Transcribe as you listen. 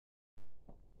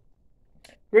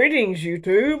Greetings,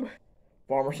 YouTube.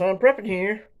 Farmerssonprepping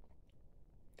here.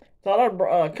 Thought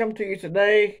I'd come to you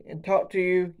today and talk to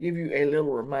you, give you a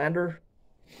little reminder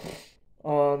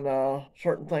on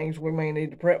certain things we may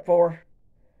need to prep for.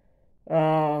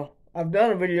 I've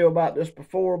done a video about this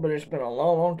before, but it's been a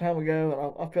long, long time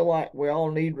ago, and I feel like we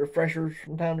all need refreshers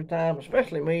from time to time,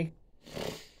 especially me.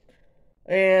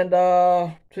 And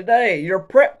today, your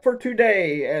prep for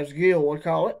today, as Gil would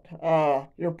call it,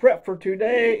 your prep for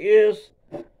today is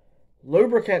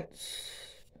lubricants.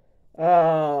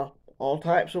 All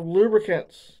types of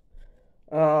lubricants.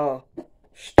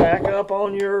 Stack up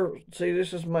on your, see,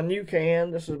 this is my new can.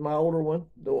 This is my older one.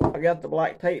 I got the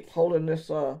black tape holding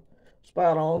this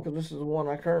spout on because this is the one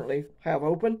I currently have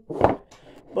open.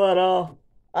 But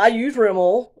I use rim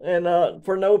oil, and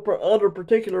for no other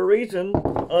particular reason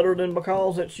other than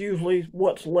because it's usually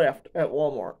what's left at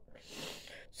Walmart.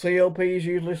 CLP's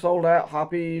usually sold out.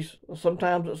 Hoppies,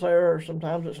 sometimes it's there,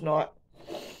 sometimes it's not.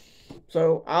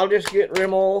 So I'll just get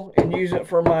rim oil and use it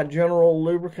for my general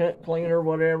lubricant, cleaner,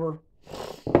 whatever.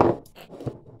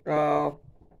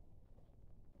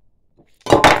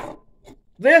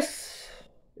 This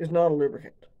is not a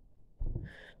lubricant.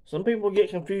 Some people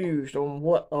get confused on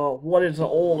what is an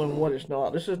oil and what is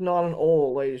not. This is not an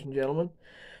oil, ladies and gentlemen.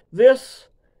 This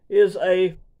is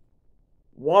a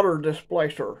water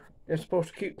displacer. It's supposed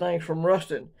to keep things from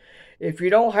rusting. If you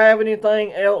don't have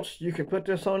anything else, you can put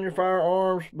this on your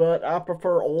firearms, but I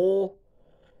prefer oil.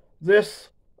 This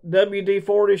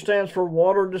WD-40 stands for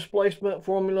water displacement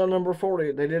formula number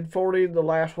 40. They did 40, the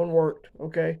last one worked,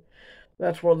 okay?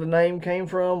 That's where the name came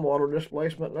from, water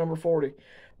displacement number 40.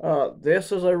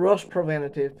 This is a rust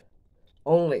preventative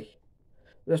only.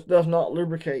 This does not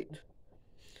lubricate.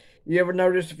 You ever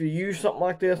notice if you use something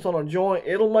like this on a joint,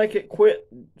 it'll make it quit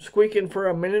squeaking for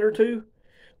a minute or two,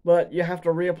 but you have to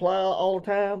reapply all the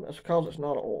time? That's because it's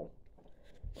not oil.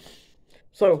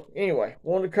 So, anyway,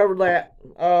 wanted to cover that.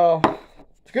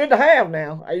 It's good to have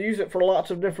now. I use it for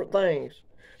lots of different things.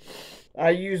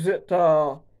 I use it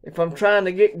if I'm trying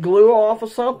to get glue off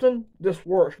of something. This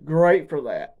works great for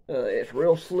that. It's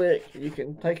real slick. You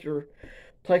can take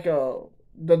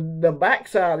the back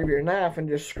side of your knife and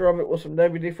just scrub it with some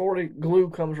WD-40. Glue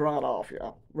comes right off,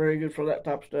 y'all. Very good for that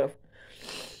type of stuff.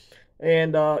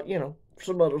 And, you know,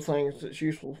 some other things that's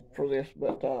useful for this,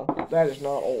 but that is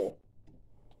not oil.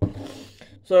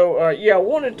 So, yeah, I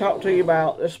wanted to talk to you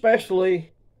about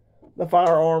especially the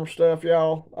firearm stuff,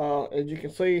 y'all. As you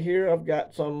can see here, I've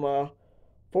got some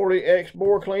 40X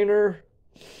bore cleaner.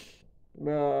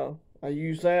 I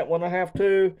use that when I have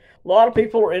to. A lot of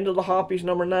people are into the Hoppies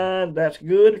number 9. That's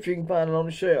good if you can find it on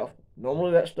the shelf.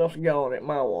 Normally that stuff's gone at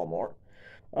my Walmart.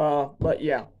 But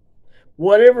yeah,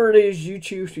 whatever it is you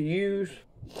choose to use,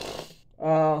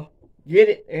 get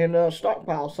it and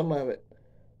stockpile some of it.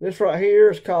 This right here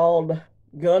is called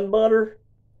gun butter.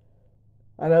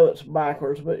 I know it's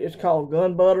backwards, but it's called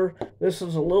gun butter. This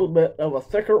is a little bit of a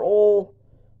thicker oil.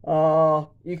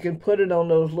 You can put it on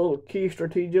those little key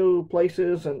strategic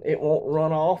places and it won't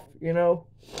run off, you know.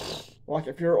 Like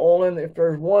if you're oiling, if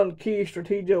there's one key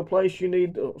strategic place you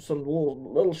need some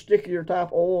little stickier type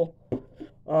oil,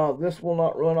 this will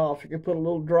not run off. You can put a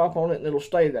little drop on it and it'll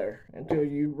stay there until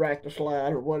you rack the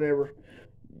slide or whatever,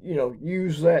 you know,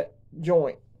 use that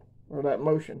joint or that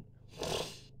motion.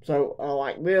 So I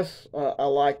like this. I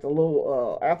like the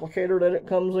little applicator that it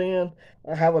comes in.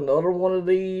 I have another one of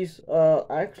these.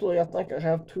 Actually, I think I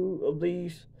have 2 of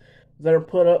these that are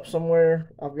put up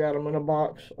somewhere. I've got them in a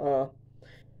box.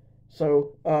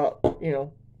 So, you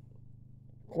know,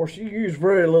 of course, you use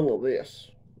very little of this.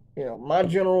 You know, my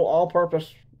general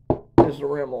all-purpose is the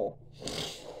rim oil.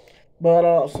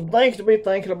 But some things to be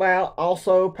thinking about.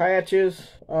 Also, patches.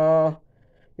 You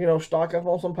know, stock up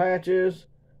on some patches.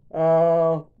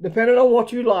 Depending on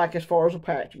what you like as far as a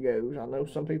patch goes. I know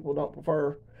some people don't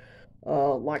prefer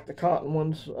like the cotton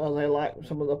ones. They like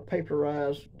some of the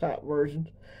paperized type versions.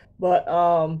 But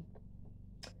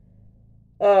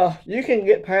you can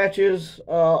get patches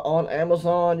on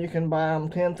Amazon. You can buy them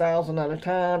 10,000 at a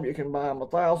time. You can buy them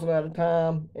 1,000 at a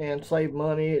time and save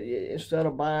money. Instead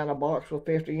of buying a box with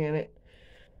 50 in it,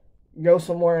 go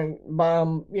somewhere and buy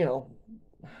them, you know,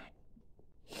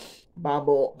 buy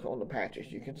bulk on the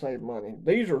patches. You can save money.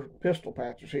 These are pistol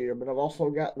patches here, but I've also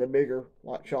got the bigger,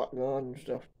 like shotgun and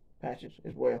stuff, patches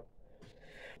as well.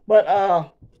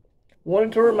 But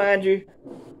wanted to remind you,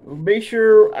 be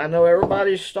sure, I know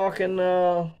everybody's stocking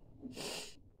the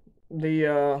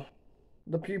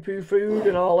pew-pew food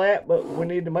and all that, but we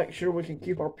need to make sure we can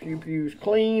keep our pew-pews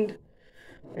cleaned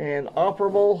and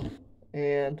operable,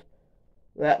 and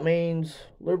that means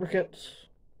lubricants,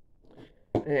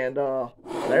 And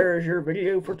there's your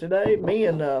video for today. Me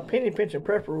and Penny Pinching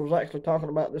Prepper was actually talking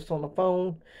about this on the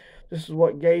phone. This is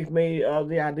what gave me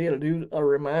the idea to do a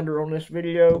reminder on this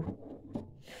video.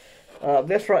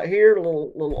 This right here,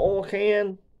 little oil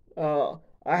can.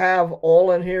 I have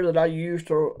oil in here that I use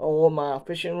to oil my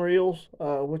fishing reels,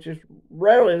 which is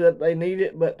rarely that they need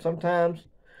it, but sometimes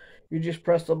you just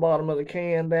press the bottom of the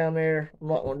can down there. I'm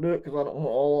not going to do it because I don't want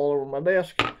oil all over my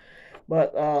desk.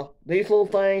 But these little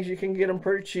things, you can get them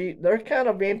pretty cheap. They're kind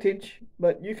of vintage,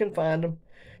 but you can find them,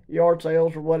 yard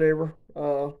sales or whatever.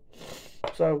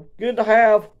 So good to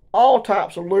have. All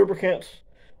types of lubricants.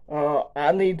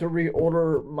 I need to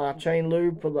reorder my chain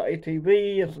lube for the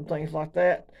ATV and some things like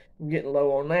that. I'm getting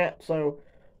low on that. So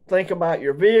think about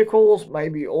your vehicles.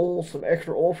 Maybe oil, some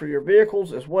extra oil for your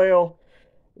vehicles as well.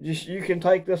 Just you can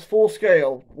take this full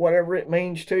scale, whatever it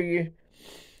means to you.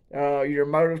 Your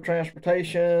mode of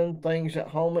transportation, things at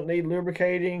home that need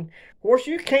lubricating. Of course,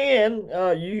 you can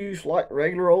use like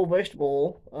regular old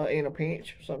vegetable oil in a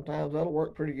pinch. Sometimes that'll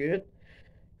work pretty good.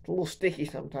 It's a little sticky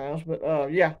sometimes,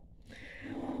 but yeah.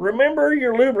 Remember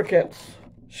your lubricants.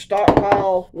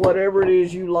 Stockpile whatever it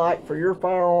is you like for your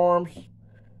firearms.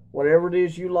 Whatever it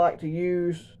is you like to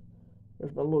use.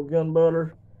 There's my little gun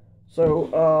butter.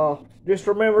 So just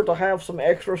remember to have some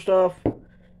extra stuff.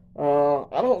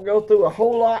 I don't go through a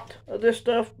whole lot of this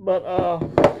stuff, but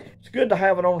it's good to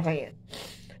have it on hand.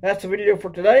 That's the video for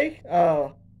today.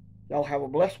 Y'all have a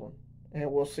blessed one,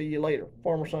 and we'll see you later.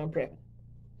 Farmer Son Prepping.